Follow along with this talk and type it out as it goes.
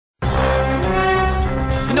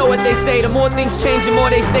what they say, the more things change, the more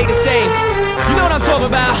they stay the same. You know what I'm talking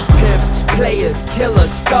about? Pimps, players,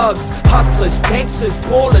 killers, thugs, hustlers, gangsters,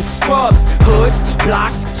 ballers, scrubs, hoods,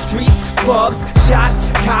 blocks, streets, clubs, shots,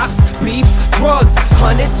 cops, beef, drugs,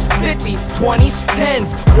 hundreds, 50s, 20s,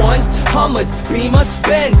 10s, ones, Hummers, Beamers,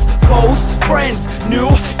 Benz, foes, friends,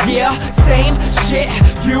 new year, same shit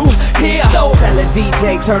you hear. So tell a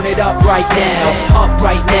DJ, turn it up right now, up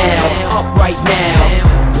right now, up right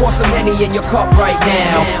now. Want some Henny in your cup right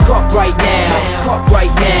now, cup right now, cup right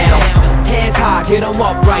now. Hands high, get 'em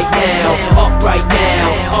up right now, up right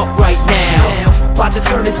now, up right now. About to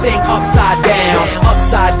turn this thing upside down,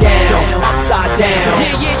 upside down, upside down.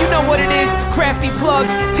 Yeah, you know what it is. Crafty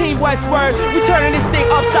Plugs, Team Westward, we turning this thing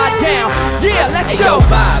upside down. Yeah, let's go. Yo,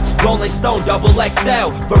 Vibe, Rolling Stone, Double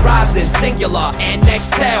XL, Verizon, Singular, and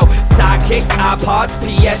Nextel. Sidekicks, iPods,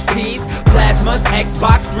 PSPs, Plasmas,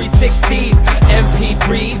 Xbox 360s,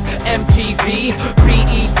 MP3s, MTV,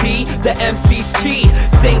 BET, the MC's cheat.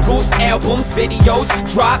 Singles, albums, videos,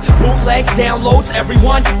 drop, bootlegs, downloads,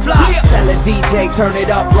 everyone fly. Yeah. Tell a DJ, turn it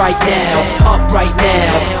up right now, up right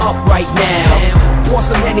now, up right now. Want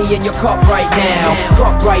some Henny in your cup right now,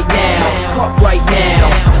 cup right now, cup right now.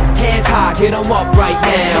 Hands high, get 'em up right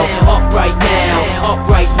now, up right now, up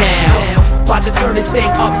right now. About to turn this thing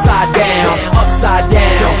upside down, upside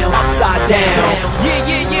down, upside down. Yeah.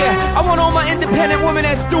 I want all my independent women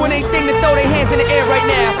that's doing their thing to throw their hands in the air right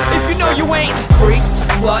now. If you know you ain't freaks,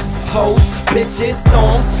 sluts, hoes, bitches,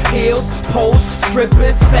 thongs, heels, poles,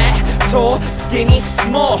 strippers, fat, tall, skinny,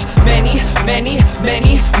 small, many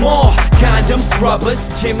more. Condoms, rubbers,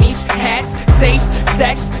 jimmies, hats, safe,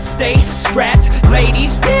 sex, stay strapped.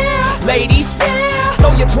 Ladies, yeah.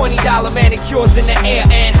 Throw your $20 manicures in the air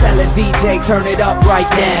and tell a DJ, turn it up right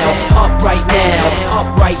now, up right now, up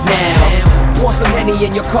right now. Want some Henny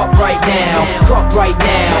in your cup right now, cup right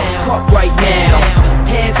now, cup right now.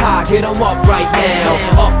 Hands high, get 'em up right now,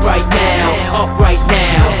 up right now, up right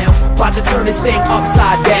now. About to turn this thing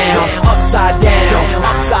upside down, upside down,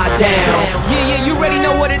 upside down. Yeah, you already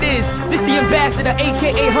know what it is. This the ambassador,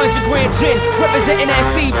 aka 100 Grand Gin, representing that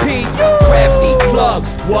CP. Crafty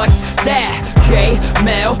Plugs, what's that? K,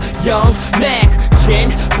 Mel, Young, Mac, Gin,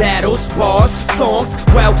 battles, bars, songs,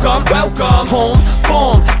 welcome home,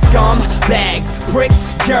 form, scum, bags, bricks,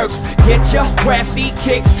 jerks. Get your crafty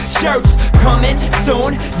kicks, shirts, coming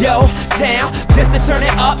soon, yo, town, just to turn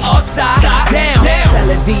it up, upside down. Tell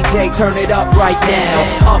a DJ, turn it up right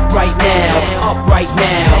now, up right now, up right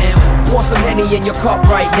now. Want some Henny in your cup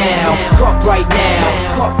right now, cup right now,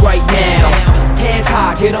 cup right now. Hands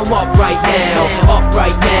high, get 'em up right now, up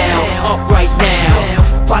right now, up right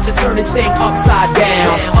now. About to turn this thing upside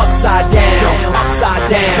down, upside down, upside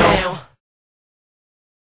down.